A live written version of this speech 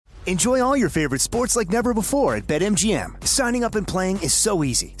Enjoy all your favorite sports like never before at BetMGM. Signing up and playing is so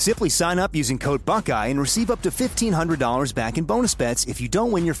easy. Simply sign up using code Buckeye and receive up to $1,500 back in bonus bets if you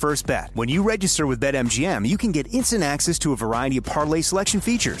don't win your first bet. When you register with BetMGM, you can get instant access to a variety of parlay selection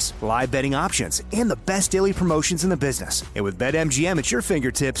features, live betting options, and the best daily promotions in the business. And with BetMGM at your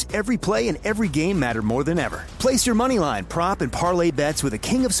fingertips, every play and every game matter more than ever. Place your moneyline, prop, and parlay bets with the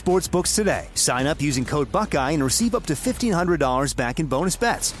king of sportsbooks today. Sign up using code Buckeye and receive up to $1,500 back in bonus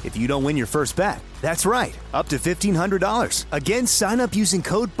bets if you don't win your first bet. That's right, up to $1,500. Again, sign up using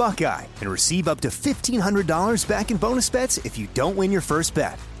code Buckeye and receive up to $1,500 back in bonus bets if you don't win your first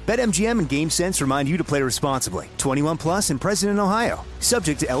bet. BetMGM and GameSense remind you to play responsibly. 21 plus and present in Ohio.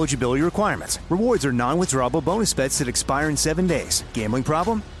 Subject to eligibility requirements. Rewards are non-withdrawable bonus bets that expire in 7 days. Gambling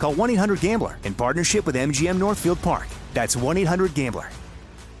problem? Call 1-800-GAMBLER in partnership with MGM Northfield Park. That's 1-800-GAMBLER.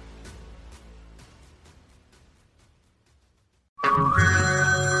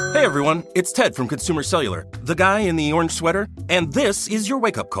 Hey everyone, it's Ted from Consumer Cellular, the guy in the orange sweater, and this is your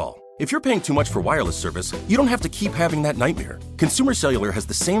wake-up call. If you're paying too much for wireless service, you don't have to keep having that nightmare. Consumer Cellular has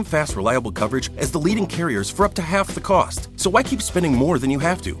the same fast, reliable coverage as the leading carriers for up to half the cost. So why keep spending more than you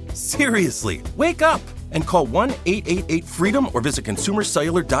have to? Seriously, wake up and call 1-888-FREEDOM or visit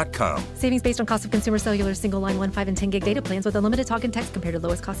consumercellular.com. Savings based on cost of Consumer Cellular single line 1, 5, and 10 gig data plans with unlimited talk and text compared to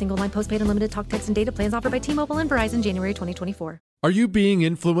lowest cost single line postpaid unlimited talk, text, and data plans offered by T-Mobile and Verizon January 2024. Are you being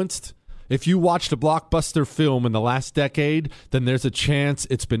influenced? If you watched a blockbuster film in the last decade, then there's a chance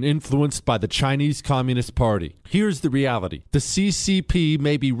it's been influenced by the Chinese Communist Party. Here's the reality. The CCP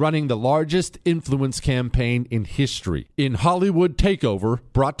may be running the largest influence campaign in history. In Hollywood Takeover,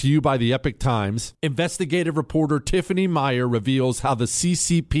 brought to you by the Epoch Times, investigative reporter Tiffany Meyer reveals how the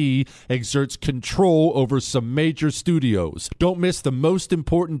CCP exerts control over some major studios. Don't miss the most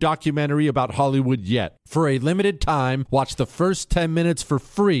important documentary about Hollywood yet. For a limited time, watch the first 10 minutes for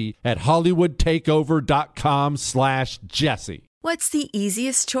free at HollywoodTakeover.com/Jesse. What's the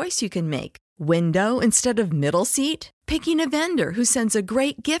easiest choice you can make? Window instead of middle seat? Picking a vendor who sends a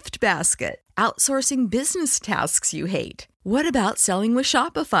great gift basket? Outsourcing business tasks you hate? What about selling with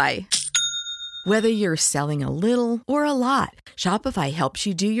Shopify? Whether you're selling a little or a lot, Shopify helps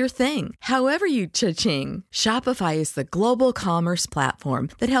you do your thing, however you cha-ching. Shopify is the global commerce platform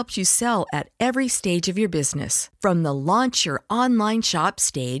that helps you sell at every stage of your business. From the launch your online shop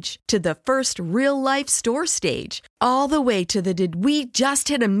stage to the first real-life store stage, all the way to the did we just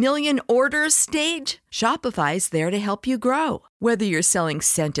hit a million orders stage. Shopify's there to help you grow. Whether you're selling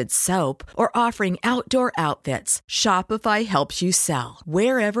scented soap or offering outdoor outfits, Shopify helps you sell.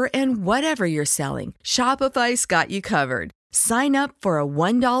 Wherever and whatever you're selling, Shopify's got you covered. Sign up for a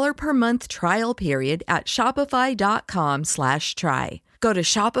 $1 per month trial period at shopify.com/try. Go to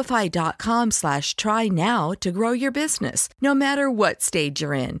shopify.com/try now to grow your business, no matter what stage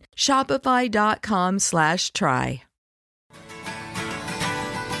you're in. Shopify.com/try.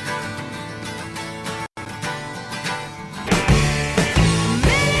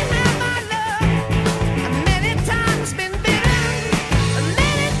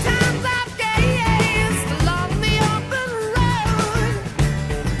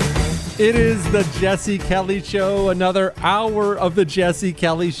 It is the Jesse Kelly Show, another hour of the Jesse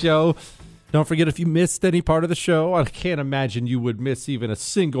Kelly Show. Don't forget, if you missed any part of the show, I can't imagine you would miss even a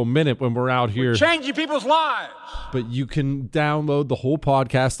single minute when we're out here. We're changing people's lives. But you can download the whole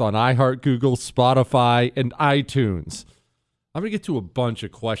podcast on iHeart, Google, Spotify, and iTunes. I'm going to get to a bunch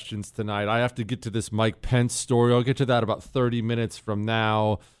of questions tonight. I have to get to this Mike Pence story. I'll get to that about 30 minutes from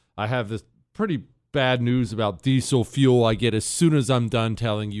now. I have this pretty bad news about diesel fuel I get as soon as I'm done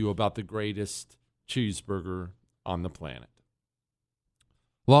telling you about the greatest cheeseburger on the planet.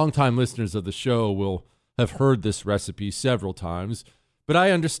 Longtime listeners of the show will have heard this recipe several times, but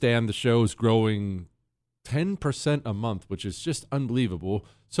I understand the show is growing 10% a month, which is just unbelievable.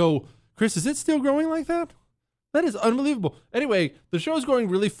 So, Chris, is it still growing like that? That is unbelievable. Anyway, the show is growing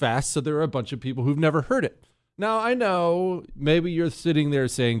really fast, so there are a bunch of people who've never heard it. Now, I know maybe you're sitting there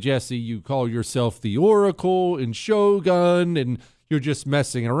saying, Jesse, you call yourself the Oracle and Shogun, and you're just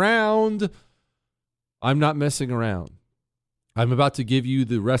messing around. I'm not messing around. I'm about to give you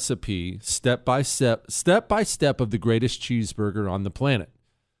the recipe step by step of the greatest cheeseburger on the planet.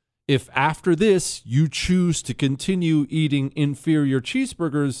 If after this you choose to continue eating inferior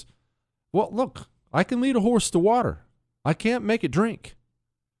cheeseburgers, well, look, I can lead a horse to water. I can't make it drink.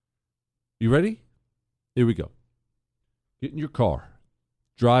 You ready? Here we go. Get in your car.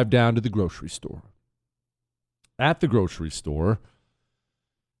 Drive down to the grocery store. At the grocery store,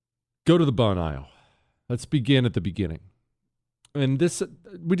 go to the bun aisle. Let's begin at the beginning. And this,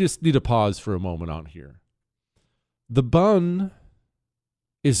 we just need to pause for a moment on here. The bun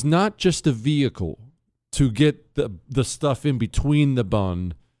is not just a vehicle to get the stuff in between the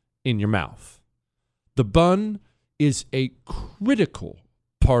bun in your mouth. The bun is a critical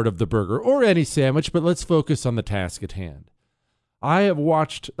part of the burger or any sandwich, but let's focus on the task at hand. I have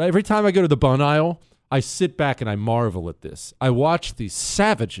watched, every time I go to the bun aisle, I sit back and I marvel at this. I watch these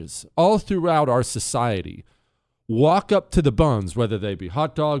savages all throughout our society walk up to the buns, whether they be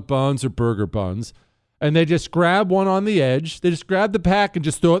hot dog buns or burger buns, and they just grab one on the edge. They just grab the pack and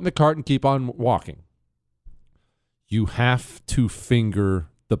just throw it in the cart and keep on walking. You have to finger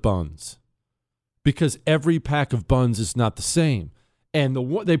the buns because every pack of buns is not the same. And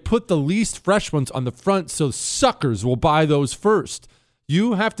they put the least fresh ones on the front so suckers will buy those first.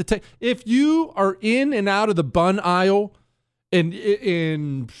 You have to take, if you are in and out of the bun aisle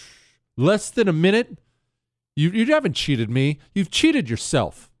in less than a minute, you haven't cheated me. You've cheated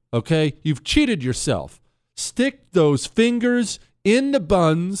yourself, okay? You've cheated yourself. Stick those fingers in the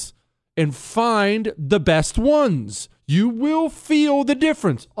buns and find the best ones. You will feel the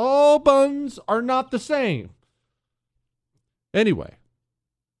difference. All buns are not the same. Anyway,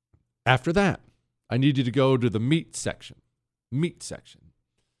 after that, I need you to go to the meat section. Meat section.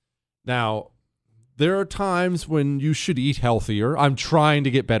 Now, there are times when you should eat healthier. I'm trying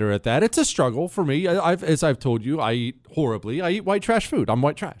to get better at that. It's a struggle for me. As I've told you, I eat horribly. I eat white trash food. I'm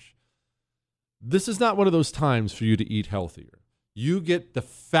white trash. This is not one of those times for you to eat healthier. You get the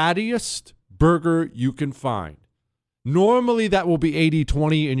fattiest burger you can find. Normally, that will be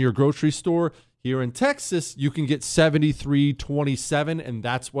 80-20 in your grocery store. Here in Texas, you can get 73-27, and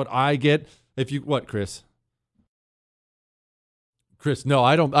that's what I get. What, Chris? Chris, no,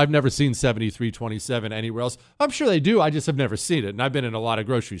 I don't. I've never seen 73-27 anywhere else. I'm sure they do. I just have never seen it, and I've been in a lot of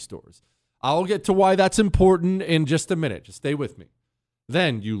grocery stores. I'll get to why that's important in just a minute. Just stay with me.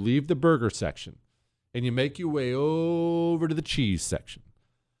 Then you leave the burger section, and you make your way over to the cheese section.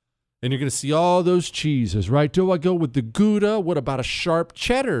 And you're going to see all those cheeses, right? Do I go with the Gouda? What about a sharp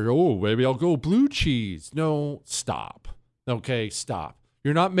cheddar? Oh, maybe I'll go blue cheese. No, stop. Okay, stop.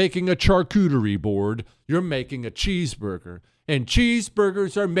 You're not making a charcuterie board. You're making a cheeseburger. And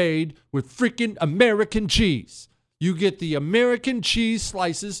cheeseburgers are made with freaking American cheese. You get the American cheese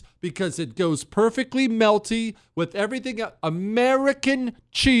slices because it goes perfectly melty with everything. American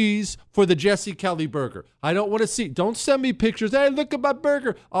cheese for the Jesse Kelly burger. I don't want to see. Don't send me pictures. Hey, look at my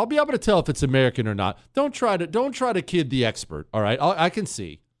burger. I'll be able to tell if it's American or not. Don't try to kid the expert. All right, I can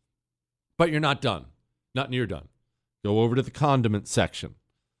see, but you're not done. Not near done. Go over to the condiment section.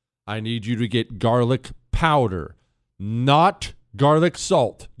 I need you to get garlic powder, not garlic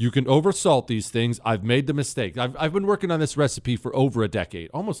salt. You can oversalt these things. I've made the mistake. I've been working on this recipe for over a decade,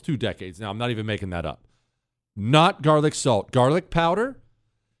 almost 2 decades now. I'm not even making that up. Not garlic salt. Garlic powder,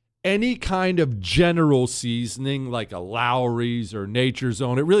 any kind of general seasoning like a Lowry's or Nature's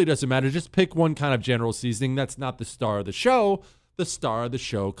Own. It really doesn't matter. Just pick one kind of general seasoning. That's not the star of the show. The star of the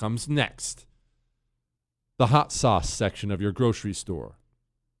show comes next. The hot sauce section of your grocery store.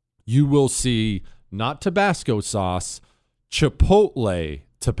 You will see not Tabasco sauce, Chipotle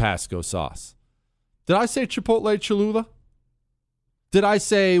Tabasco sauce. Did I say Chipotle Cholula? Did I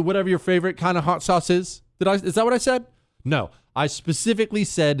say whatever your favorite kind of hot sauce is? Is that what I said? No, I specifically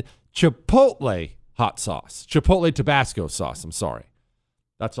said Chipotle hot sauce. Chipotle Tabasco sauce, I'm sorry.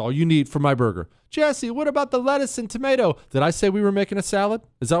 That's all you need for my burger. Jesse, what about the lettuce and tomato? Did I say we were making a salad?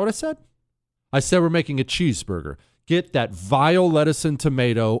 Is that what I said? I said we're making a cheeseburger. Get that vile lettuce and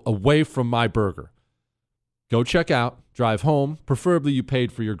tomato away from my burger. Go check out, drive home. Preferably you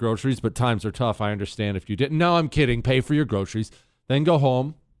paid for your groceries, but times are tough. I understand if you didn't. No, I'm kidding. Pay for your groceries. Then go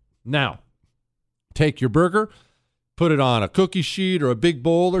home. Now, take your burger, put it on a cookie sheet or a big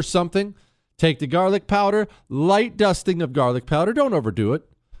bowl or something. Take the garlic powder, light dusting of garlic powder. Don't overdo it.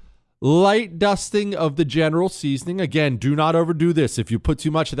 Light dusting of the general seasoning. Again, do not overdo this. If you put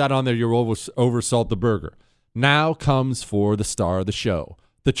too much of that on there, you'll oversalt the burger. Now comes for the star of the show,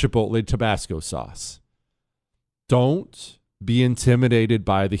 the Chipotle Tabasco sauce. Don't be intimidated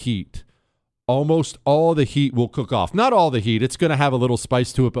by the heat. Almost all the heat will cook off. Not all the heat. It's going to have a little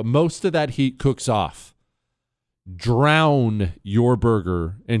spice to it, but most of that heat cooks off. Drown your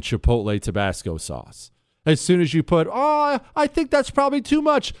burger in Chipotle Tabasco sauce. As soon as you put, I think that's probably too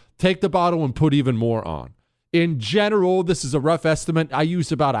much, take the bottle and put even more on. In general, this is a rough estimate. I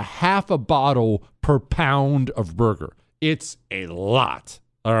use about a half a bottle per pound of burger. It's a lot.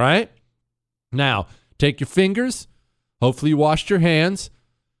 All right? Now, take your fingers. Hopefully you washed your hands.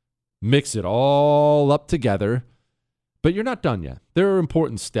 Mix it all up together. But you're not done yet. There are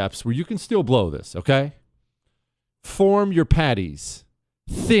important steps where you can still blow this, okay? Form your patties.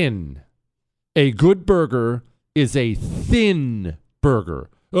 Thin. A good burger is a thin burger.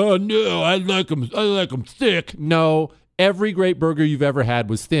 Oh, no, I like them thick. No, every great burger you've ever had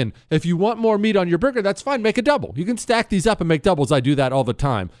was thin. If you want more meat on your burger, that's fine. Make a double. You can stack these up and make doubles. I do that all the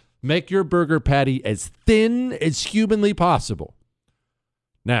time. Make your burger patty as thin as humanly possible.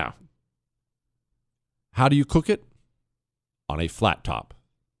 Now, how do you cook it? On a flat top.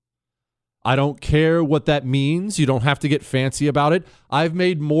 I don't care what that means. You don't have to get fancy about it. I've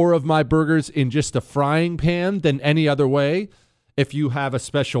made more of my burgers in just a frying pan than any other way. If you have a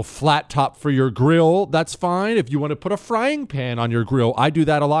special flat top for your grill, that's fine. If you want to put a frying pan on your grill, I do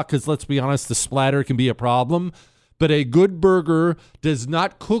that a lot because, let's be honest, the splatter can be a problem. But a good burger does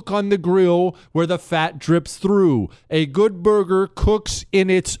not cook on the grill where the fat drips through. A good burger cooks in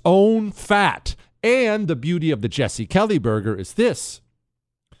its own fat. And the beauty of the Jesse Kelly burger is this.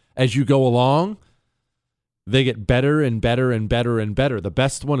 As you go along, they get better and better and better and better. The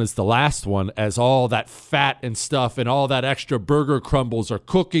best one is the last one, as all that fat and stuff and all that extra burger crumbles are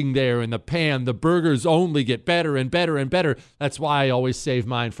cooking there in the pan. The burgers only get better and better and better. That's why I always save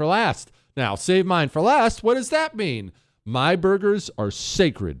mine for last. Now, save mine for last, what does that mean? My burgers are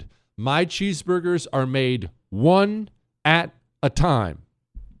sacred. My cheeseburgers are made one at a time.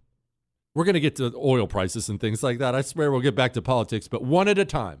 We're going to get to oil prices and things like that. I swear we'll get back to politics, but one at a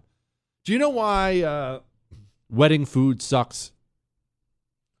time. Do you know why wedding food sucks?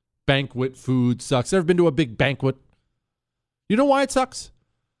 Banquet food sucks. Ever been to a big banquet? You know why it sucks?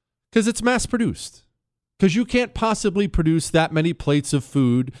 Because it's mass-produced. Because you can't possibly produce that many plates of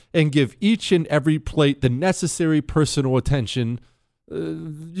food and give each and every plate the necessary personal attention.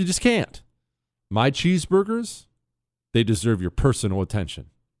 You just can't. My cheeseburgers, they deserve your personal attention.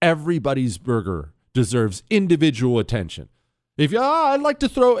 Everybody's burger deserves individual attention. If I'd like to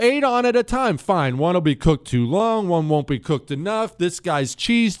throw 8 on at a time, fine. One will be cooked too long. One won't be cooked enough. This guy's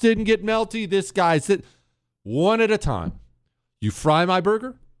cheese didn't get melty. This guy's one at a time. You fry my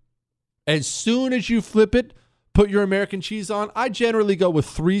burger. As soon as you flip it, put your American cheese on. I generally go with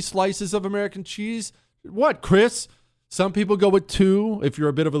 3 slices of American cheese. What, Chris? Some people go with 2. If you're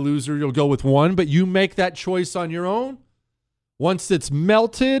a bit of a loser, you'll go with 1. But you make that choice on your own. Once it's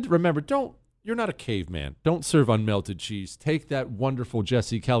melted, remember, you're not a caveman. Don't serve unmelted cheese. Take that wonderful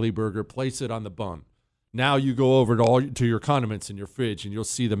Jesse Kelly burger, place it on the bun. Now you go over to your condiments in your fridge, and you'll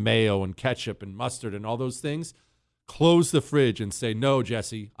see the mayo and ketchup and mustard and all those things. Close the fridge and say, no,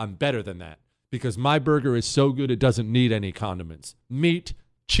 Jesse, I'm better than that. Because my burger is so good it doesn't need any condiments. Meat,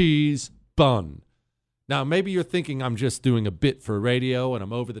 cheese, bun. Now, maybe you're thinking I'm just doing a bit for radio and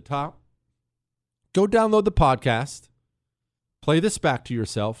I'm over the top. Go download the podcast. Play this back to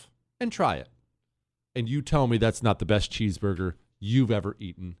yourself and try it. And you tell me that's not the best cheeseburger you've ever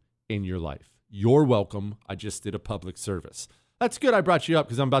eaten in your life. You're welcome. I just did a public service. That's good I brought you up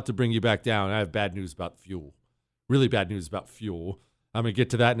because I'm about to bring you back down. I have bad news about fuel. Really bad news about fuel. I'm going to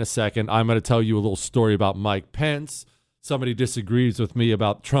get to that in a second. I'm going to tell you a little story about Mike Pence. Somebody disagrees with me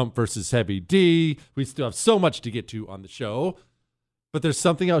about Trump versus Heavy D. We still have so much to get to on the show. But there's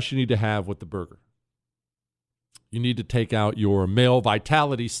something else you need to have with the burger. You need to take out your male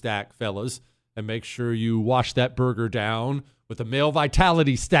vitality stack, fellas, and make sure you wash that burger down with a male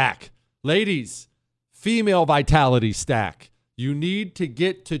vitality stack. Ladies, female vitality stack. You need to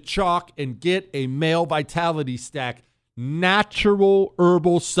get to Chalk and get a male vitality stack. Natural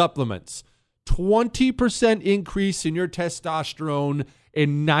herbal supplements. 20% increase in your testosterone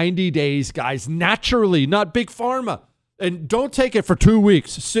in 90 days, guys. Naturally, not big pharma. And don't take it for 2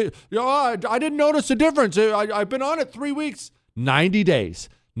 weeks. I didn't notice a difference. I've been on it 3 weeks. 90 days.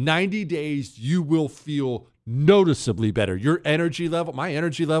 90 days, you will feel noticeably better. Your energy level, my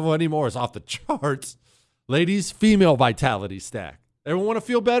energy level anymore is off the charts. Ladies, female vitality stack. Everyone want to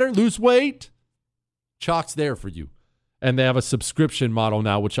feel better? Lose weight? Chalk's there for you. And they have a subscription model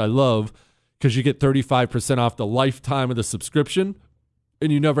now, which I love because you get 35% off the lifetime of the subscription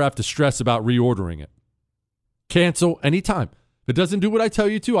and you never have to stress about reordering it. Cancel anytime. If it doesn't do what I tell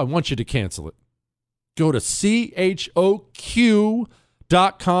you to, I want you to cancel it. Go to CHOQ.com,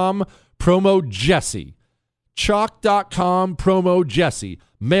 promo Jesse. Chalk.com, promo Jesse.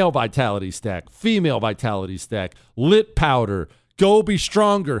 Male vitality stack, female vitality stack, lit powder. Go be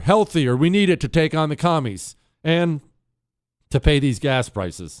stronger, healthier. We need it to take on the commies and to pay these gas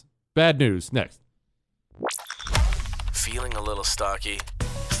prices. Bad news. Next. Feeling a little stocky?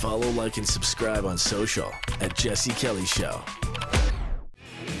 Follow, like, and subscribe on social at Jesse Kelly Show.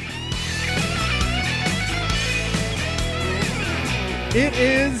 It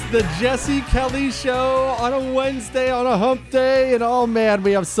is the Jesse Kelly Show on a Wednesday, on a hump day, and oh man,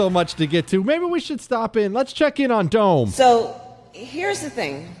 we have so much to get to. Maybe we should stop in. Let's check in on Dome. So here's the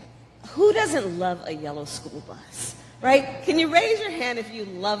thing. Who doesn't love a yellow school bus? right? Can you raise your hand if you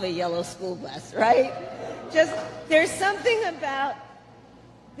love a yellow school bus, right? Just, there's something about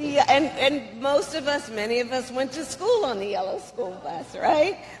and most of us, many of us went to school on the yellow school bus,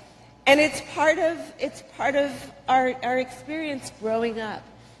 right? And it's part of our experience growing up.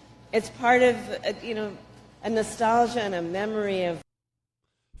 It's part of, a nostalgia and a memory of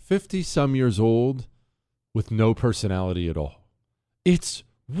 50-some years old with no personality at all. It's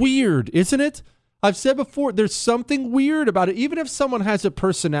weird, isn't it? I've said before, there's something weird about it. Even if someone has a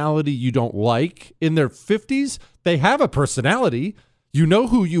personality you don't like in their 50s, they have a personality. You know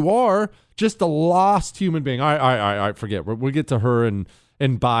who you are, just a lost human being. All right, forget. We'll get to her and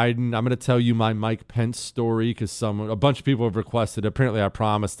Biden. I'm going to tell you my Mike Pence story because a bunch of people have requested. Apparently, I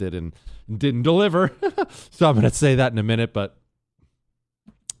promised it and didn't deliver. So I'm going to say that in a minute. But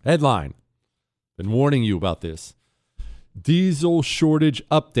headline, been warning you about this. Diesel shortage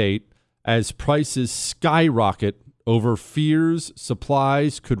update as prices skyrocket over fears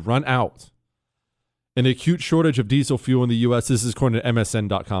supplies could run out. An acute shortage of diesel fuel in the U.S., this is according to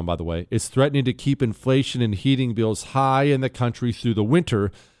MSN.com, by the way, is threatening to keep inflation and heating bills high in the country through the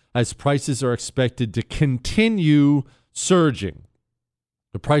winter as prices are expected to continue surging.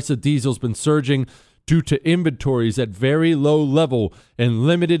 The price of diesel has been surging due to inventories at very low level and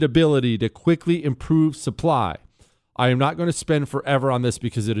limited ability to quickly improve supply. I am not going to spend forever on this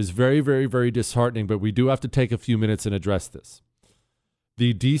because it is very, very, very disheartening, but we do have to take a few minutes and address this.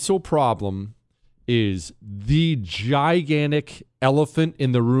 The diesel problem is the gigantic elephant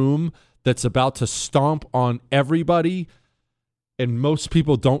in the room that's about to stomp on everybody, and most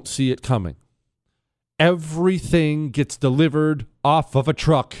people don't see it coming. Everything gets delivered off of a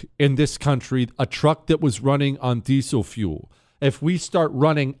truck in this country, a truck that was running on diesel fuel. If we start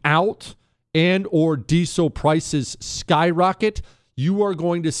running out and or diesel prices skyrocket, you are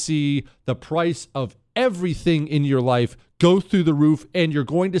going to see the price of everything in your life go through the roof, and you're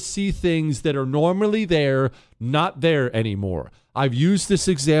going to see things that are normally there, not there anymore. I've used this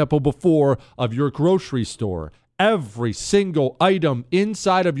example before of your grocery store. Every single item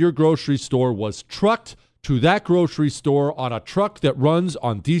inside of your grocery store was trucked to that grocery store on a truck that runs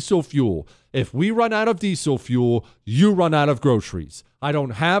on diesel fuel. If we run out of diesel fuel, you run out of groceries. I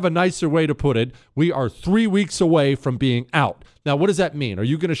don't have a nicer way to put it. We are 3 weeks away from being out. Now, what does that mean? Are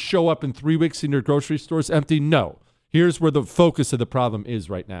you going to show up in 3 weeks and your grocery store's empty? No. Here's where the focus of the problem is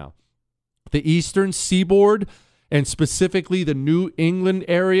right now. The Eastern Seaboard, and specifically the New England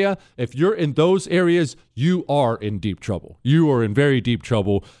area, if you're in those areas, you are in deep trouble. You are in very deep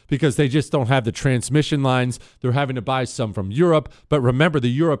trouble because they just don't have the transmission lines. They're having to buy some from Europe. But remember, the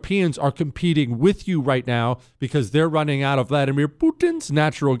Europeans are competing with you right now because they're running out of Vladimir Putin's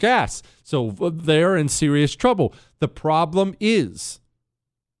natural gas. So they're in serious trouble. The problem is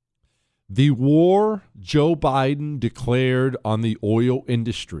the war Joe Biden declared on the oil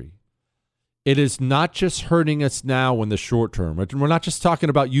industry. It is not just hurting us now in the short term. We're not just talking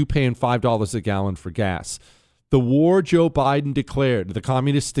about you paying $5 a gallon for gas. The war Joe Biden declared, the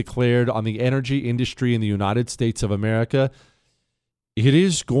communists declared on the energy industry in the United States of America, it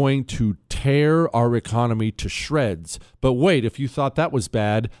is going to tear our economy to shreds. But wait, if you thought that was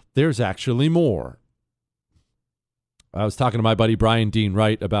bad, there's actually more. I was talking to my buddy Brian Dean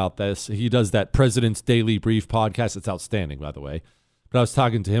Wright about this. He does that President's Daily Brief podcast. It's outstanding, by the way. But I was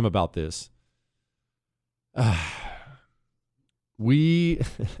talking to him about this. We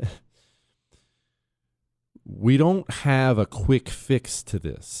don't have a quick fix to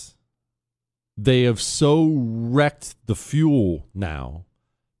this. They have so wrecked the fuel now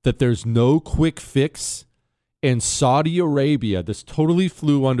that there's no quick fix. And Saudi Arabia, this totally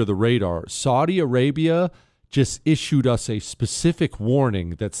flew under the radar. Saudi Arabia just issued us a specific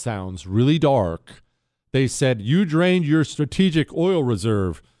warning that sounds really dark. They said, you drained your strategic oil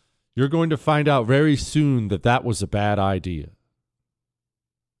reserve. You're going to find out very soon that that was a bad idea.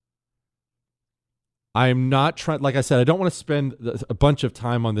 I'm not trying, like I said, I don't want to spend a bunch of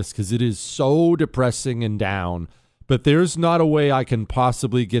time on this because it is so depressing and down, but there's not a way I can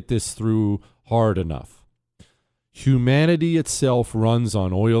possibly get this through hard enough. Humanity itself runs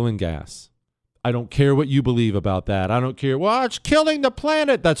on oil and gas. I don't care what you believe about that. I don't care. Well, it's killing the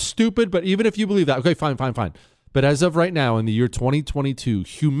planet. That's stupid. But even if you believe that, okay, fine. But as of right now, in the year 2022,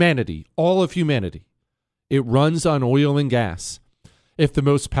 humanity, all of humanity, it runs on oil and gas. If the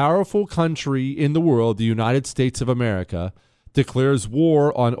most powerful country in the world, the United States of America, declares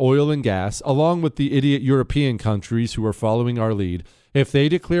war on oil and gas, along with the idiot European countries who are following our lead, if they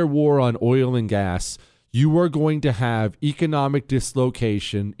declare war on oil and gas, you are going to have economic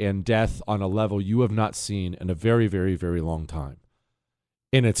dislocation and death on a level you have not seen in a very, very, very long time.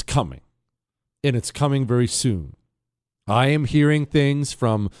 And it's coming. And it's coming very soon. I am hearing things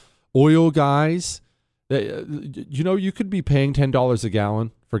from oil guys that, you could be paying $10 a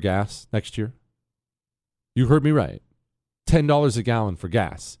gallon for gas next year. You heard me right. $10 a gallon for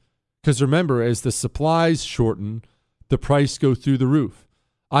gas. Because remember, as the supplies shorten, the price go through the roof.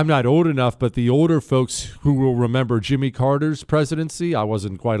 I'm not old enough, but the older folks who will remember Jimmy Carter's presidency, I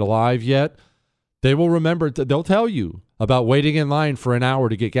wasn't quite alive yet, they will remember, they'll tell you about waiting in line for an hour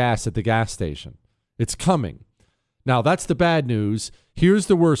to get gas at the gas station. It's coming. Now, that's the bad news. Here's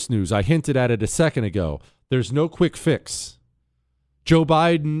the worst news. I hinted at it a second ago. There's no quick fix. Joe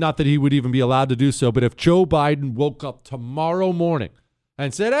Biden, not that he would even be allowed to do so, but if Joe Biden woke up tomorrow morning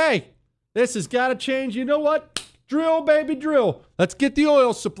and said, hey, this has got to change, you know what? Drill, baby, drill. Let's get the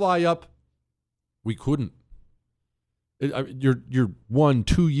oil supply up. We couldn't. You're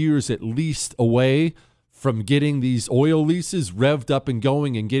 1-2 years at least away from getting these oil leases revved up and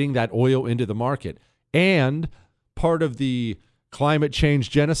going and getting that oil into the market. And part of the climate change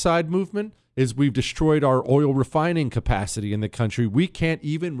genocide movement is we've destroyed our oil refining capacity in the country. We can't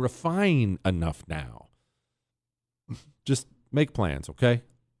even refine enough now. Just make plans, okay?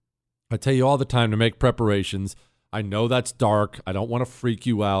 I tell you all the time to make preparations. I know that's dark. I don't want to freak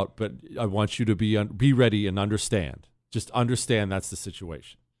you out, but I want you to be ready and understand. Just understand that's the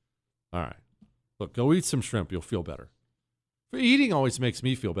situation. All right. Look, go eat some shrimp. You'll feel better. Eating always makes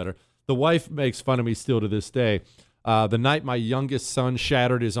me feel better. The wife makes fun of me still to this day. The night my youngest son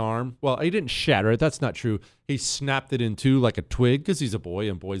shattered his arm. Well, he didn't shatter it. That's not true. He snapped it in two like a twig because he's a boy,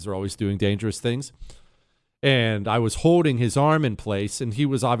 and boys are always doing dangerous things. And I was holding his arm in place, and he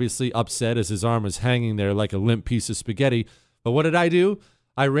was obviously upset as his arm was hanging there like a limp piece of spaghetti. But what did I do?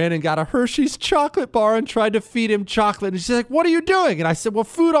 I ran and got a Hershey's chocolate bar and tried to feed him chocolate. And she's like, what are you doing? And I said, well,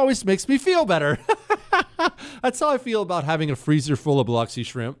 food always makes me feel better. That's how I feel about having a freezer full of Biloxi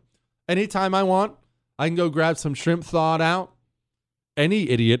shrimp. Anytime I want, I can go grab some shrimp thawed out. Any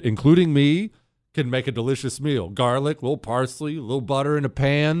idiot, including me, can make a delicious meal. Garlic, a little parsley, a little butter in a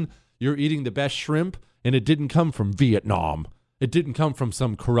pan. You're eating the best shrimp, and it didn't come from Vietnam. It didn't come from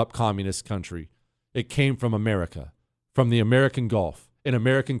some corrupt communist country. It came from America, from the American Gulf, an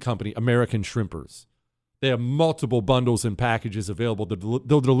American company, American Shrimpers. They have multiple bundles and packages available.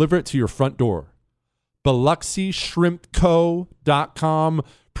 They'll deliver it to your front door. BiloxiShrimpCo.com.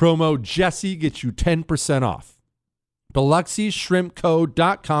 Promo Jesse gets you 10% off.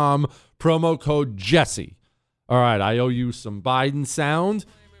 BiloxiShrimpCo.com. Promo code Jesse. All right, I owe you some Biden sound,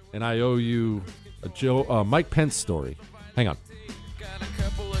 and I owe you a Mike Pence story. Hang on. Got a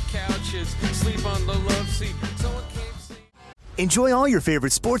couple of couches, sleep on the love seat. Enjoy all your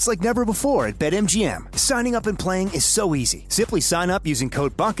favorite sports like never before at BetMGM. Signing up and playing is so easy. Simply sign up using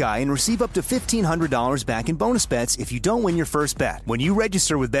code Buckeye and receive up to $1,500 back in bonus bets if you don't win your first bet. When you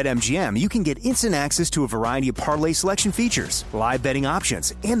register with BetMGM, you can get instant access to a variety of parlay selection features, live betting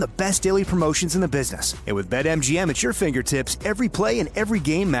options, and the best daily promotions in the business. And with BetMGM at your fingertips, every play and every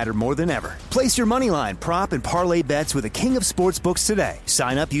game matter more than ever. Place your moneyline, prop, and parlay bets with the king of sportsbooks today.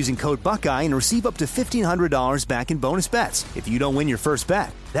 Sign up using code Buckeye and receive up to $1,500 back in bonus bets if you don't win your first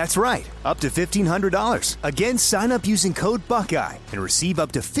bet. That's right, up to $1,500. Again, sign up using code Buckeye and receive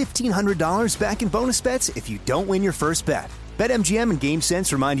up to $1,500 back in bonus bets if you don't win your first bet. BetMGM and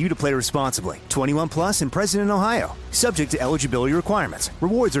GameSense remind you to play responsibly. 21 plus and present in Ohio. Subject to eligibility requirements.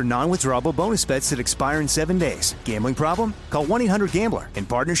 Rewards are non-withdrawable bonus bets that expire in 7 days. Gambling problem? Call 1-800-GAMBLER in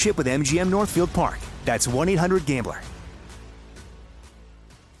partnership with MGM Northfield Park. That's 1-800-GAMBLER.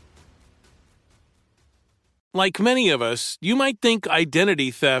 Like many of us, you might think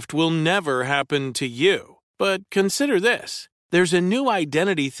identity theft will never happen to you. But consider this. There's a new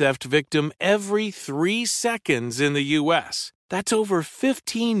identity theft victim every 3 seconds in the U.S. That's over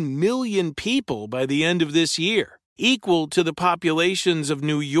 15 million people by the end of this year, equal to the populations of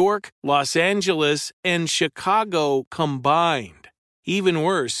New York, Los Angeles, and Chicago combined. Even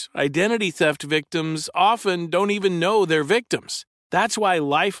worse, identity theft victims often don't even know they're victims. That's why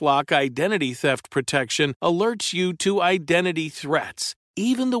LifeLock Identity Theft Protection alerts you to identity threats,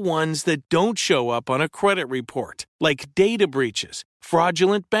 even the ones that don't show up on a credit report, like data breaches,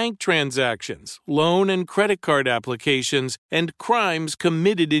 fraudulent bank transactions, loan and credit card applications, and crimes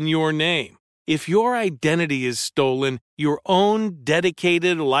committed in your name. If your identity is stolen, your own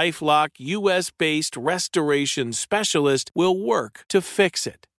dedicated LifeLock U.S.-based restoration specialist will work to fix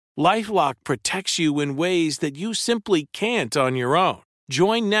it. LifeLock protects you in ways that you simply can't on your own.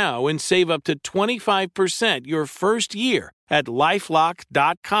 Join now and save up to 25% your first year at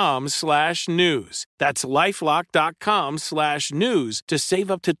LifeLock.com/news. That's LifeLock.com/news to save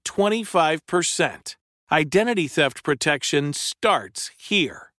up to 25%. Identity theft protection starts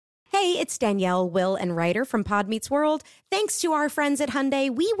here. Hey, it's Danielle, Will, and Ryder from Pod Meets World. Thanks to our friends at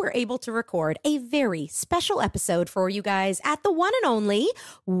Hyundai, we were able to record a very special episode for you guys at the one and only,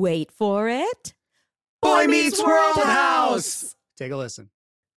 wait for it, Boy Meets World House. Take a listen.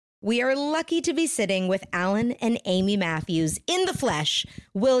 We are lucky to be sitting with Alan and Amy Matthews in the flesh,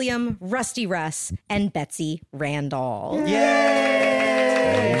 William, Rusty Russ, and Betsy Randall.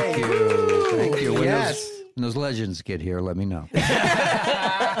 Yay! Thank you. Thank you. Yes. When those legends get here, let me know.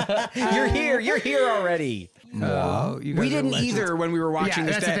 You're here already. We didn't either when we were watching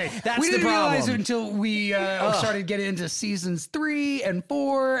this. That's we the didn't problem. realize it until we started getting into seasons 3 and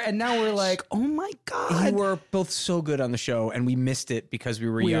 4, and now we're like, oh my God. You were both so good on the show, and we missed it because we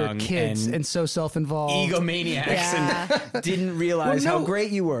were We young were kids and so self-involved. egomaniacs and didn't realize how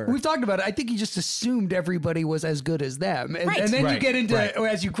great you were. We've talked about it. I think you just assumed everybody was as good as them. And then you get into,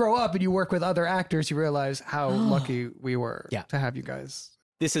 as you grow up and you work with other actors, you realize how lucky we were to have you guys.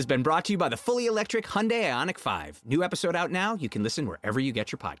 This has been brought to you by the fully electric Hyundai Ioniq 5. New episode out now. You can listen wherever you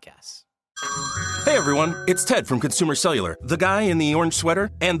get your podcasts. Hey everyone, it's Ted from Consumer Cellular, the guy in the orange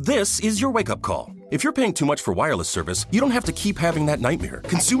sweater, and this is your wake-up call. If you're paying too much for wireless service, you don't have to keep having that nightmare.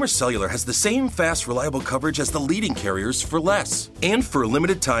 Consumer Cellular has the same fast, reliable coverage as the leading carriers for less. And for a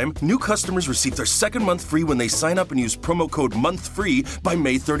limited time, new customers receive their second month free when they sign up and use promo code MONTHFREE by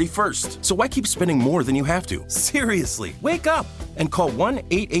May 31st. So why keep spending more than you have to? Seriously, wake up and call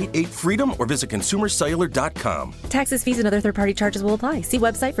 1-888-FREEDOM or visit consumercellular.com. Taxes, fees, and other third-party charges will apply. See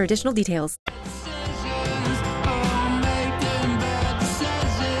website for additional details.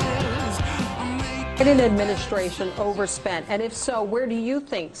 Biden administration overspent? And if so, where do you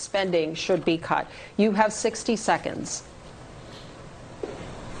think spending should be cut? You have 60 seconds.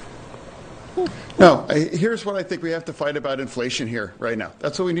 No, here's what I think we have to fight about inflation here right now.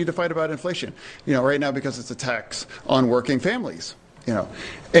 That's what we need to fight about inflation. Right now because it's a tax on working families,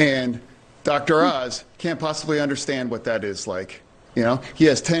 and Dr. Oz can't possibly understand what that is like. He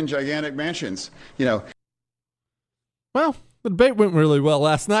has 10 gigantic mansions, Well, the debate went really well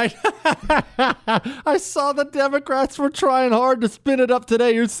last night. I saw the Democrats were trying hard to spin it up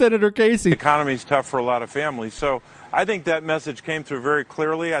today. Here's Senator Casey. The economy's tough for a lot of families. So I think that message came through very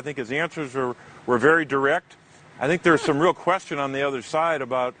clearly. I think his answers were very direct. I think there's some real question on the other side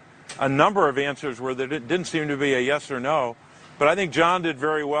about a number of answers where there didn't seem to be a yes or no. But I think John did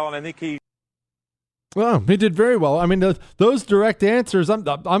very well, and I think he did very well. I mean, those direct answers,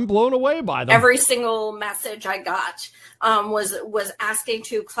 I'm blown away by them. Every single message I got was asking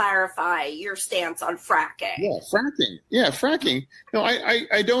to clarify your stance on fracking. Yeah, fracking. No,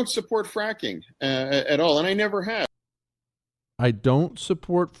 I don't support fracking at all, and I never have. I don't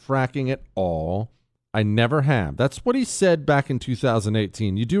support fracking at all. I never have. That's what he said back in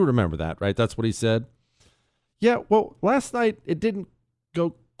 2018. You do remember that, right? That's what he said? Yeah, well, last night it didn't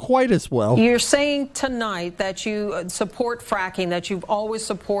go quite as well. You're saying tonight that you support fracking, that you've always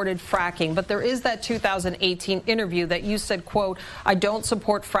supported fracking, but there is that 2018 interview that you said, quote, I don't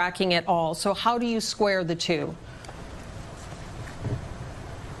support fracking at all. So how do you square the two?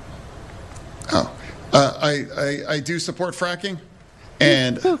 I do support fracking,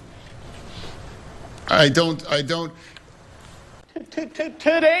 and I don't.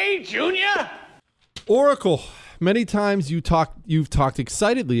 Today, Junior? Oracle. Many times you've talked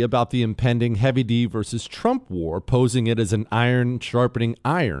excitedly about the impending Heavy D versus Trump war, posing it as an iron sharpening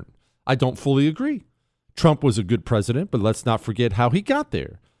iron. I don't fully agree. Trump was a good president, but let's not forget how he got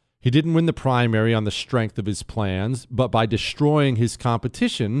there. He didn't win the primary on the strength of his plans, but by destroying his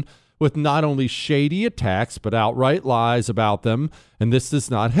competition with not only shady attacks, but outright lies about them, and this does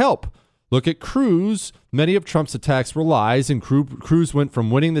not help. Look at Cruz. Many of Trump's attacks were lies, and Cruz went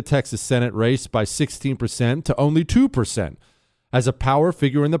from winning the Texas Senate race by 16% to only 2%. As a power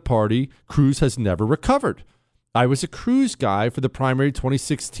figure in the party, Cruz has never recovered. I was a Cruz guy for the primary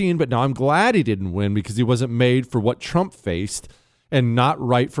 2016, but now I'm glad he didn't win because he wasn't made for what Trump faced and not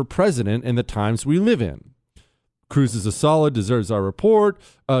right for president in the times we live in. Cruz is a solid, deserves our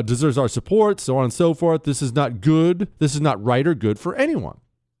support, so on and so forth. This is not good. This is not right or good for anyone.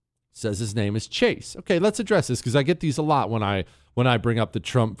 Says his name is Chase. Okay, let's address this because I get these a lot when I bring up the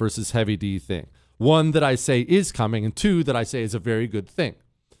Trump versus Heavy D thing. One that I say is coming, and two that I say is a very good thing.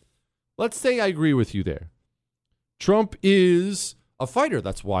 Let's say I agree with you there. Trump is a fighter.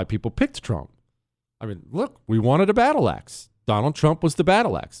 That's why people picked Trump. I mean, look, we wanted a battle axe. Donald Trump was the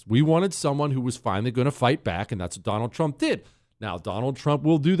battle axe. We wanted someone who was finally going to fight back, and that's what Donald Trump did. Now, Donald Trump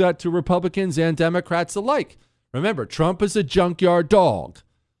will do that to Republicans and Democrats alike. Remember, Trump is a junkyard dog.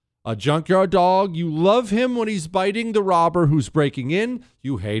 A junkyard dog, you love him when he's biting the robber who's breaking in.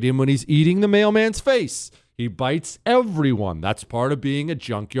 You hate him when he's eating the mailman's face. He bites everyone. That's part of being a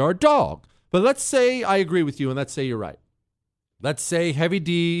junkyard dog. But let's say I agree with you, and let's say you're right. Let's say Heavy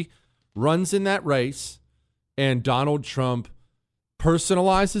D runs in that race, and Donald Trump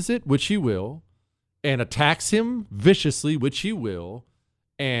personalizes it, which he will, and attacks him viciously, which he will,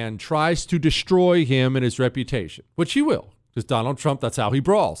 and tries to destroy him and his reputation, which he will. Because Donald Trump, that's how he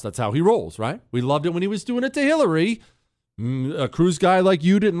brawls. That's how he rolls, right? We loved it when he was doing it to Hillary. A Cruz guy like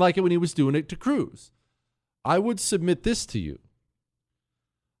you didn't like it when he was doing it to Cruz. I would submit this to you.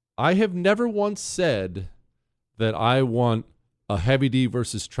 I have never once said that I want a Heavy D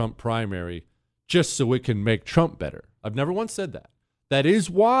versus Trump primary just so it can make Trump better. I've never once said that. That is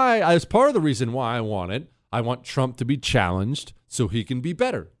why, as part of the reason why I want it, I want Trump to be challenged so he can be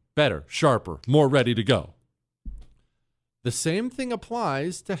better, sharper, more ready to go. The same thing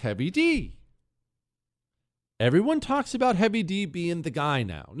applies to Heavy D. Everyone talks about Heavy D being the guy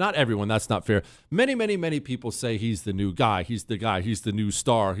now. Not everyone, that's not fair. Many people say he's the new guy. He's the guy. He's the new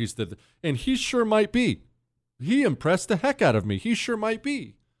star. And he sure might be. He impressed the heck out of me. He sure might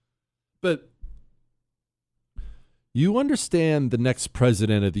be. But you understand the next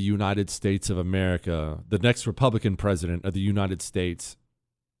president of the United States of America, the next Republican president of the United States,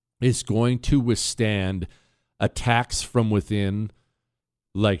 is going to withstand attacks from within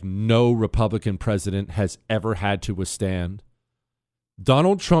like no Republican president has ever had to withstand.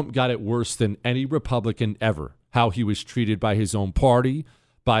 Donald Trump got it worse than any Republican ever, how he was treated by his own party,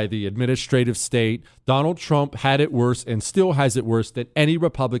 by the administrative state. Donald Trump had it worse and still has it worse than any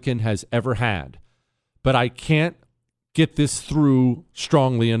Republican has ever had. But I can't get this through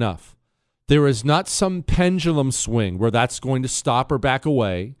strongly enough. There is not some pendulum swing where that's going to stop or back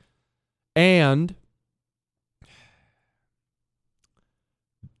away. And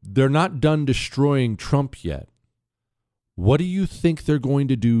they're not done destroying Trump yet. What do you think they're going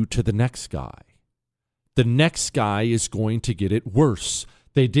to do to the next guy? The next guy is going to get it worse.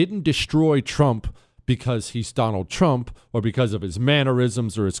 They didn't destroy Trump because he's Donald Trump or because of his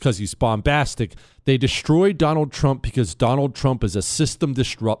mannerisms or it's because he's bombastic. They destroyed Donald Trump because Donald Trump is a system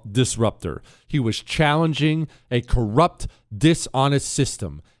disruptor. He was challenging a corrupt, dishonest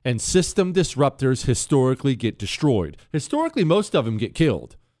system. And system disruptors historically get destroyed. Historically, most of them get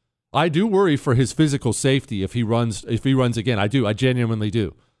killed. I do worry for his physical safety if he runs again. I do. I genuinely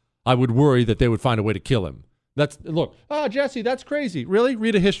do. I would worry that they would find a way to kill him. Jesse, that's crazy. Really?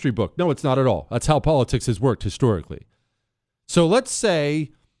 Read a history book. No, it's not at all. That's how politics has worked historically. So let's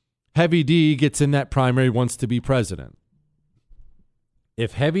say Heavy D gets in that primary, wants to be president.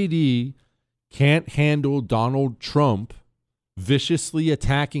 If Heavy D can't handle Donald Trump viciously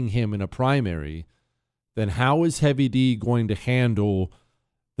attacking him in a primary, then how is Heavy D going to handle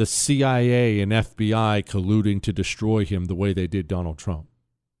the CIA and FBI colluding to destroy him the way they did Donald Trump?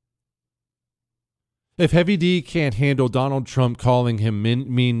 If Heavy D can't handle Donald Trump calling him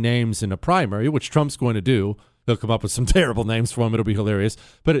mean names in a primary, which Trump's going to do, he'll come up with some terrible names for him. It'll be hilarious.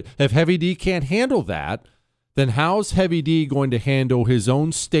 But if Heavy D can't handle that, then how's Heavy D going to handle his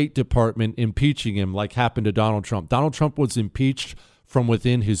own State Department impeaching him like happened to Donald Trump? Donald Trump was impeached from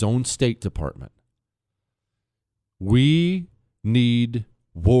within his own State Department. We need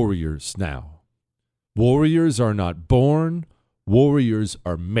warriors now. Warriors are not born. Warriors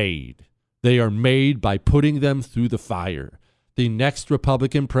are made. They are made by putting them through the fire. The next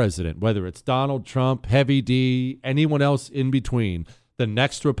Republican president, whether it's Donald Trump, Heavy D, anyone else in between, the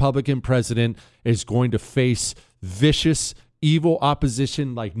next Republican president is going to face vicious, evil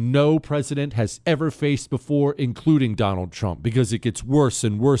opposition like no president has ever faced before, including Donald Trump, because it gets worse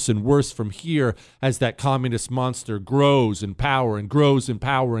and worse and worse from here as that communist monster grows in power and grows in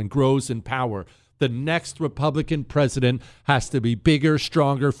power and grows in power. The next Republican president has to be bigger,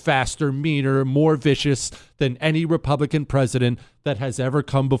 stronger, faster, meaner, more vicious than any Republican president that has ever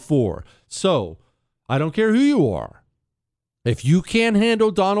come before. So, I don't care who you are. If you can't handle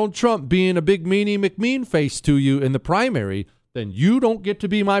Donald Trump being a big meanie McMean face to you in the primary, then you don't get to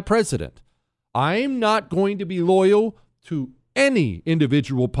be my president. I'm not going to be loyal to any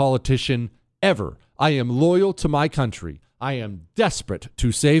individual politician ever. I am loyal to my country. I am desperate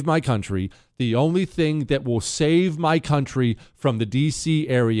to save my country. The only thing that will save my country from the D.C.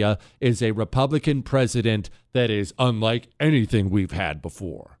 area is a Republican president that is unlike anything we've had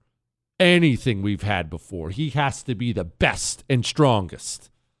before. Anything we've had before. He has to be the best and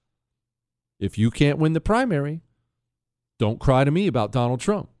strongest. If you can't win the primary, don't cry to me about Donald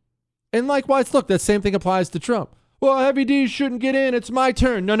Trump. And likewise, look, that same thing applies to Trump. Well, Heavy D shouldn't get in. It's my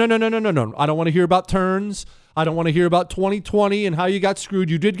turn. No. I don't want to hear about turns. I don't want to hear about 2020 and how you got screwed.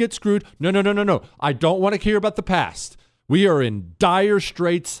 You did get screwed. No. I don't want to hear about the past. We are in dire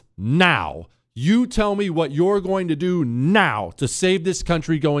straits now. You tell me what you're going to do now to save this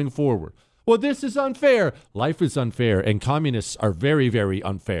country going forward. Well, this is unfair. Life is unfair, and communists are very, very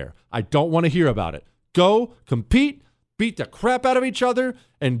unfair. I don't want to hear about it. Go, compete, beat the crap out of each other,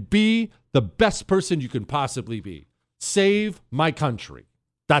 and be the best person you can possibly be. Save my country.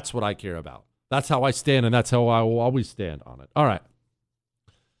 That's what I care about. That's how I stand, and that's how I will always stand on it. All right.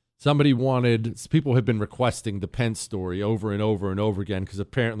 People have been requesting the Pence story over and over and over again because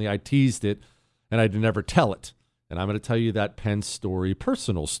apparently I teased it and I'd never tell it. And I'm going to tell you that Pence story,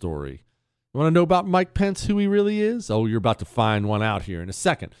 personal story. You want to know about Mike Pence, who he really is? Oh, you're about to find one out here in a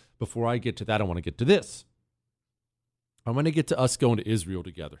second. Before I get to that, I want to get to this. I'm going to get to us going to Israel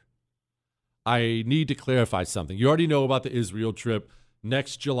together. I need to clarify something. You already know about the Israel trip.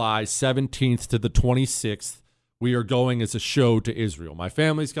 Next July 17th to the 26th, we are going as a show to Israel. My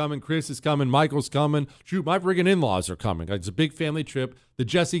family's coming. Chris is coming. Michael's coming. Shoot, my friggin' in-laws are coming. It's a big family trip. The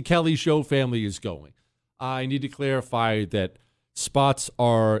Jesse Kelly Show family is going. I need to clarify that spots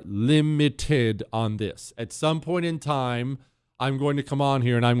are limited on this. At some point in time, I'm going to come on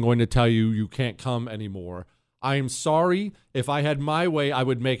here and I'm going to tell you you can't come anymore. I am sorry. If I had my way, I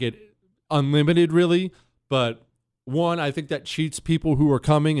would make it unlimited, really. But one, I think that cheats people who are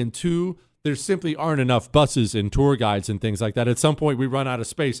coming. And two, there simply aren't enough buses and tour guides and things like that. At some point, we run out of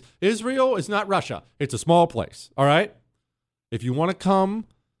space. Israel is not Russia. It's a small place, all right? If you want to come,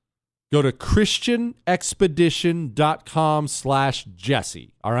 go to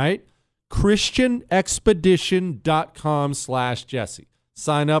christianexpedition.com/Jesse, all right? christianexpedition.com/Jesse.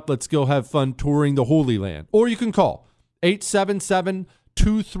 Sign up. Let's go have fun touring the Holy Land. Or you can call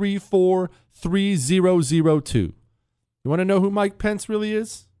 877-234-3002. You want to know who Mike Pence really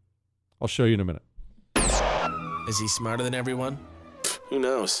is? I'll show you in a minute. Is he smarter than everyone? Who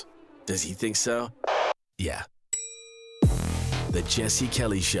knows? Does he think so? Yeah. The Jesse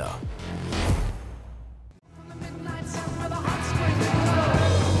Kelly Show.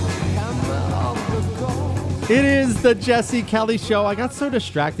 It is the Jesse Kelly Show. I got so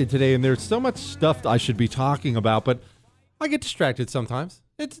distracted today, and there's so much stuff I should be talking about, but I get distracted sometimes.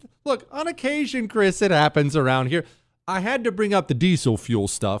 Look, on occasion, Chris, it happens around here. I had to bring up the diesel fuel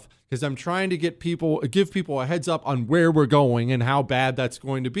stuff because I'm trying to give people a heads up on where we're going and how bad that's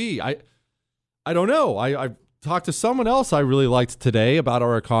going to be. I don't know. I talked to someone else I really liked today about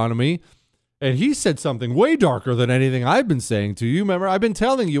our economy, and he said something way darker than anything I've been saying to you. Remember, I've been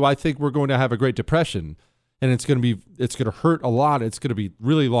telling you I think we're going to have a Great Depression, and it's going to hurt a lot. It's going to be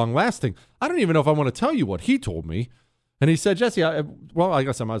really long lasting. I don't even know if I want to tell you what he told me. And he said, Jesse, I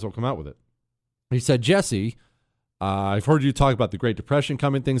guess I might as well come out with it. He said, Jesse, I've heard you talk about the Great Depression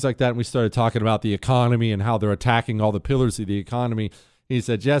coming, things like that. And we started talking about the economy and how they're attacking all the pillars of the economy. He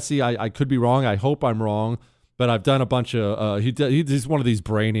said, Jesse, I could be wrong. I hope I'm wrong. But I've done a bunch of, he's one of these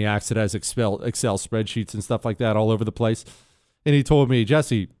brainiacs that has Excel spreadsheets and stuff like that all over the place. And he told me,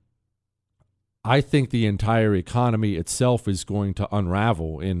 Jesse, I think the entire economy itself is going to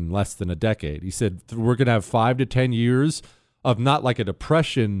unravel in less than a decade. He said, we're going to have 5 to 10 years of not like a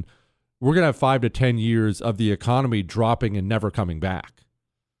depression. We're going to have 5 to 10 years of the economy dropping and never coming back.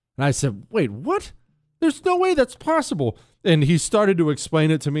 And I said, wait, what? There's no way that's possible. And he started to explain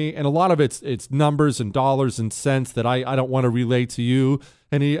it to me. And a lot of it's numbers and dollars and cents that I don't want to relate to you.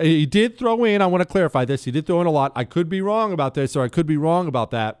 And he did throw in, I want to clarify this, he did throw in a lot. I could be wrong about this or I could be wrong about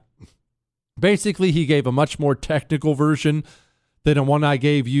that. Basically, he gave a much more technical version than the one I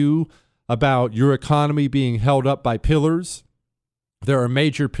gave you about your economy being held up by pillars. There are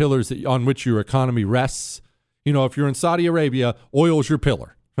major pillars on which your economy rests. You know, if you're in Saudi Arabia, oil's your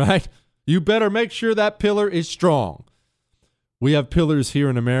pillar, right? You better make sure that pillar is strong. We have pillars here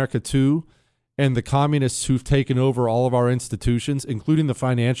in America, too, and the communists who've taken over all of our institutions, including the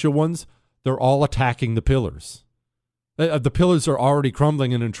financial ones, they're all attacking the pillars. The pillars are already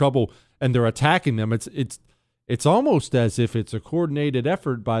crumbling and in trouble, and they're attacking them. It's almost as if it's a coordinated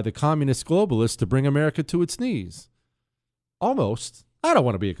effort by the communist globalists to bring America to its knees. Almost. I don't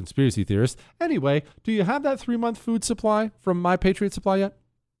want to be a conspiracy theorist. Anyway, do you have that 3-month food supply from My Patriot Supply yet?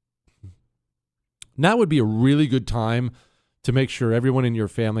 Now would be a really good time to make sure everyone in your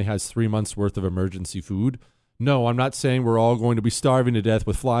family has 3 months worth of emergency food. No, I'm not saying we're all going to be starving to death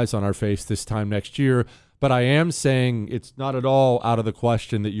with flies on our face this time next year, but I am saying it's not at all out of the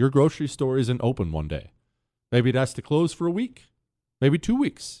question that your grocery store isn't open one day. Maybe it has to close for a week, maybe 2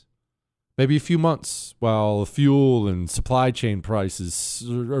 weeks, maybe a few months while fuel and supply chain prices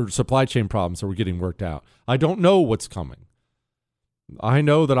or supply chain problems are getting worked out. I don't know what's coming. I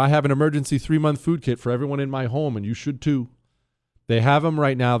know that I have an emergency 3-month food kit for everyone in my home, and you should too. They have them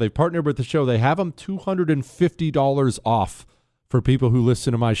right now. They partnered with the show. They have them $250 off for people who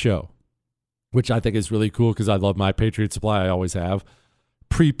listen to my show. which I think is really cool because I love my Patriot Supply. I always have.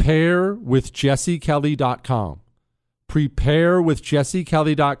 Preparewithjessekelly.com.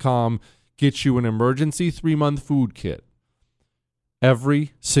 Preparewithjessekelly.com gets you an emergency 3-month food kit.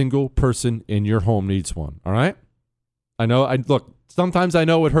 Every single person in your home needs one, all right? I know, look, sometimes I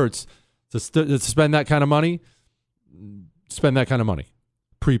know it hurts to spend that kind of money. Spend that kind of money.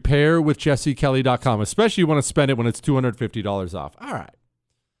 Preparewithjessekelly.com, especially you want to spend it when it's $250 off. All right.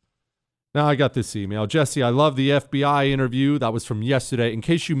 Now I got this email. Jesse, I love the FBI interview. That was from yesterday. In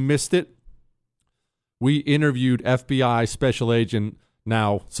case you missed it, we interviewed FBI Special Agent,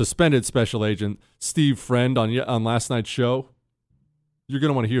 now suspended Special Agent, Steve Friend on last night's show. You're going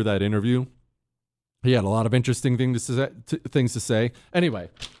to want to hear that interview. He had a lot of interesting things to say. Anyway,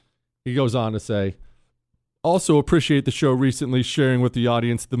 he goes on to say, also appreciate the show recently sharing with the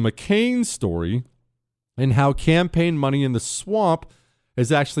audience the McCain story and how campaign money in the swamp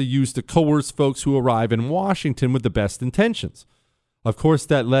is actually used to coerce folks who arrive in Washington with the best intentions. Of course,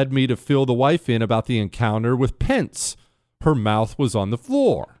 that led me to fill the wife in about the encounter with Pence. Her mouth was on the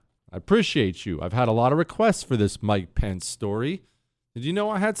floor. I appreciate you. I've had a lot of requests for this Mike Pence story. Did you know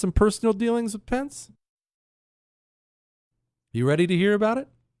I had some personal dealings with Pence? You ready to hear about it?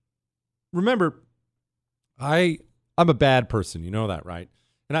 Remember, I'm a bad person. You know that, right?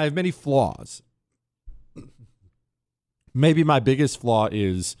 And I have many flaws. Maybe my biggest flaw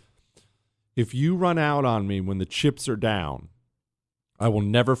is if you run out on me when the chips are down, I will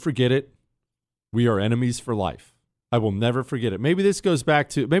never forget it. We are enemies for life. I will never forget it. Maybe this goes back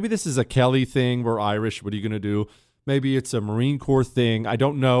to, maybe this is a Kelly thing. We're Irish. What are you going to do? Maybe it's a Marine Corps thing. I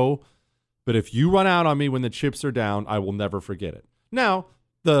don't know. But if you run out on me when the chips are down, I will never forget it. Now,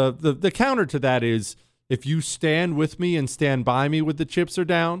 the counter to that is if you stand with me and stand by me when the chips are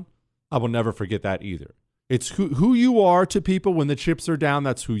down, I will never forget that either. It's who you are to people when the chips are down.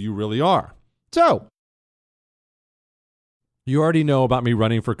 That's who you really are. So, you already know about me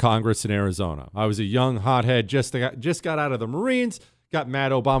running for Congress in Arizona. I was a young hothead, just got out of the Marines, got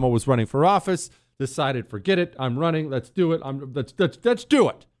mad Obama was running for office, decided, forget it, I'm running, let's do it, let's do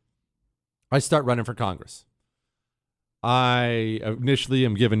it. I start running for Congress. I initially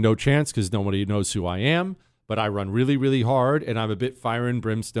am given no chance because nobody knows who I am, but I run really, really hard, and I'm a bit fire and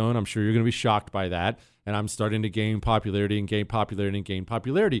brimstone. I'm sure you're going to be shocked by that, and I'm starting to gain popularity and gain popularity and gain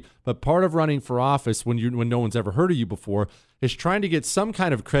popularity. But part of running for office, when no one's ever heard of you before, is trying to get some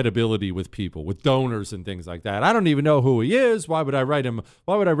kind of credibility with people, with donors and things like that. I don't even know who he is. Why would I write him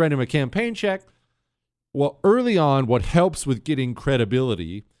a campaign check? Well, early on, what helps with getting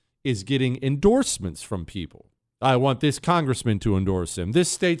credibility is getting endorsements from people. I want this congressman to endorse him, this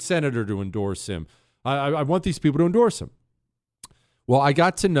state senator to endorse him. I want these people to endorse him. Well, I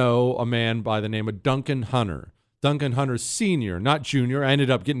got to know a man by the name of Duncan Hunter. Duncan Hunter Sr., not Jr. I ended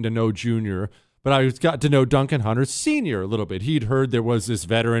up getting to know Jr., but I got to know Duncan Hunter Sr. a little bit. He'd heard there was this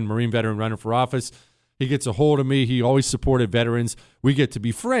Marine veteran running for office. He gets a hold of me. He always supported veterans. We get to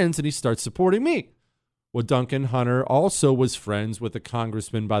be friends, and he starts supporting me. Well, Duncan Hunter also was friends with a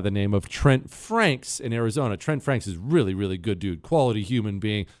congressman by the name of Trent Franks in Arizona. Trent Franks is really, really good dude, quality human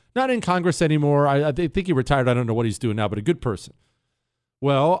being. Not in Congress anymore. I think he retired. I don't know what he's doing now, but a good person.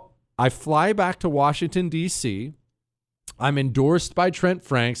 Well, I fly back to Washington, D.C. I'm endorsed by Trent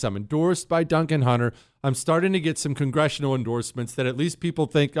Franks. I'm endorsed by Duncan Hunter. I'm starting to get some congressional endorsements that at least people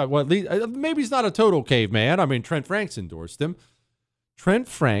think, well, at least, maybe he's not a total caveman. I mean, Trent Franks endorsed him. Trent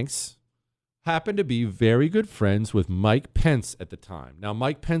Franks happened to be very good friends with Mike Pence at the time. Now,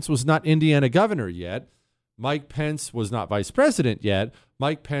 Mike Pence was not Indiana governor yet. Mike Pence was not vice president yet.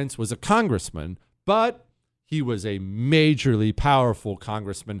 Mike Pence was a congressman, but he was a majorly powerful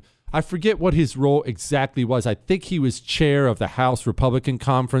congressman. I forget what his role exactly was. I think he was chair of the House Republican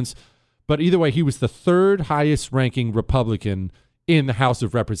Conference, but either way, he was the third highest ranking Republican in the House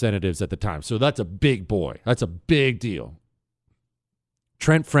of Representatives at the time. So that's a big boy. That's a big deal.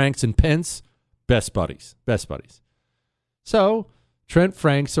 Trent Franks and Pence, best buddies. So Trent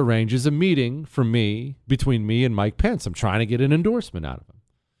Franks arranges a meeting for me, between me and Mike Pence. I'm trying to get an endorsement out of him.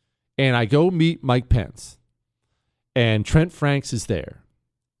 And I go meet Mike Pence. And Trent Franks is there.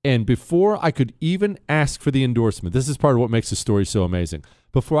 And before I could even ask for the endorsement, this is part of what makes the story so amazing.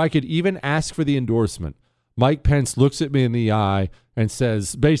 Before I could even ask for the endorsement, Mike Pence looks at me in the eye and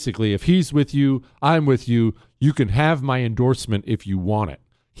says, basically, if he's with you, I'm with you. You can have my endorsement if you want it.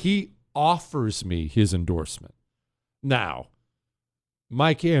 He offers me his endorsement. Now,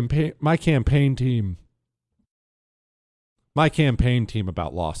 my campaign team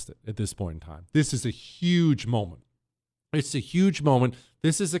about lost it at this point in time. This is a huge moment. It's a huge moment.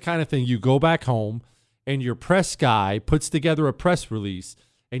 This is the kind of thing you go back home and your press guy puts together a press release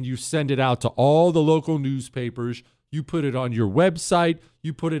and you send it out to all the local newspapers. You put it on your website.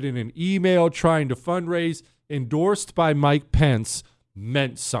 You put it in an email trying to fundraise. Endorsed by Mike Pence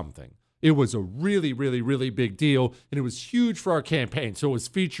meant something. It was a really, really, really big deal, and it was huge for our campaign. So it was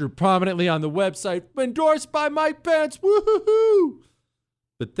featured prominently on the website, endorsed by Mike Pence. Woo-hoo-hoo!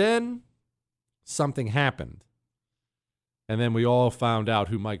 But then something happened, and then we all found out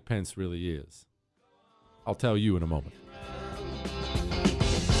who Mike Pence really is. I'll tell you in a moment.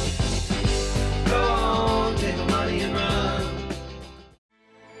 Go on, take the money and run.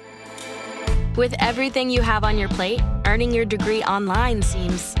 With everything you have on your plate, earning your degree online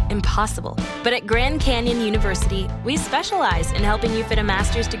seems impossible. But at Grand Canyon University, we specialize in helping you fit a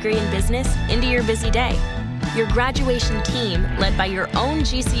master's degree in business into your busy day. Your graduation team, led by your own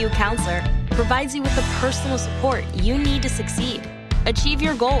GCU counselor, provides you with the personal support you need to succeed. Achieve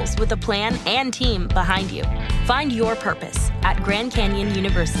your goals with a plan and team behind you. Find your purpose at Grand Canyon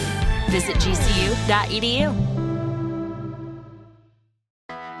University. Visit gcu.edu.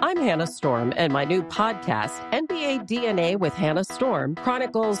 I'm Hannah Storm, and my new podcast, NBA DNA with Hannah Storm,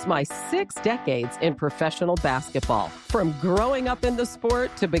 chronicles my 6 decades in professional basketball. From growing up in the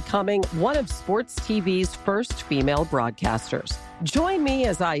sport to becoming one of sports TV's first female broadcasters. Join me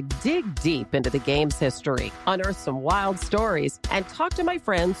as I dig deep into the game's history, unearth some wild stories, and talk to my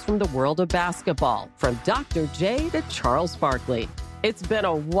friends from the world of basketball, from Dr. J to Charles Barkley. It's been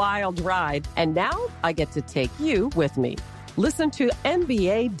a wild ride, and now I get to take you with me. Listen to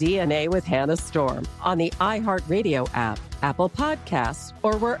NBA DNA with Hannah Storm on the iHeartRadio app, Apple Podcasts,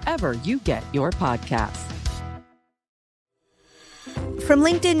 or wherever you get your podcasts. From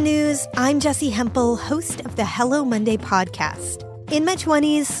LinkedIn News, I'm Jessie Hempel, host of the Hello Monday podcast. In my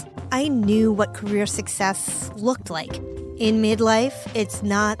 20s, I knew what career success looked like. In midlife, it's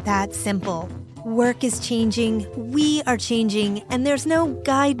not that simple. Work is changing, we are changing, and there's no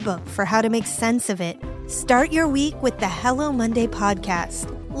guidebook for how to make sense of it. Start your week with the Hello Monday podcast.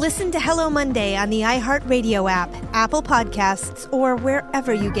 Listen to Hello Monday on the iHeartRadio app, Apple Podcasts, or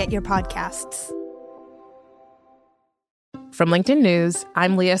wherever you get your podcasts. From LinkedIn News,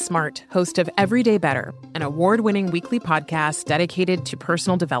 I'm Leah Smart, host of Everyday Better, an award-winning weekly podcast dedicated to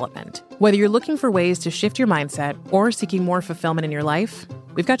personal development. Whether you're looking for ways to shift your mindset or seeking more fulfillment in your life,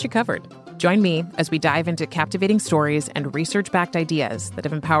 we've got you covered. Join me as we dive into captivating stories and research-backed ideas that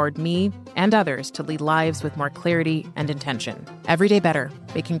have empowered me and others to lead lives with more clarity and intention. Everyday Better,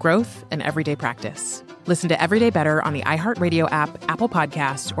 making growth an everyday practice. Listen to Everyday Better on the iHeartRadio app, Apple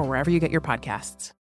Podcasts, or wherever you get your podcasts.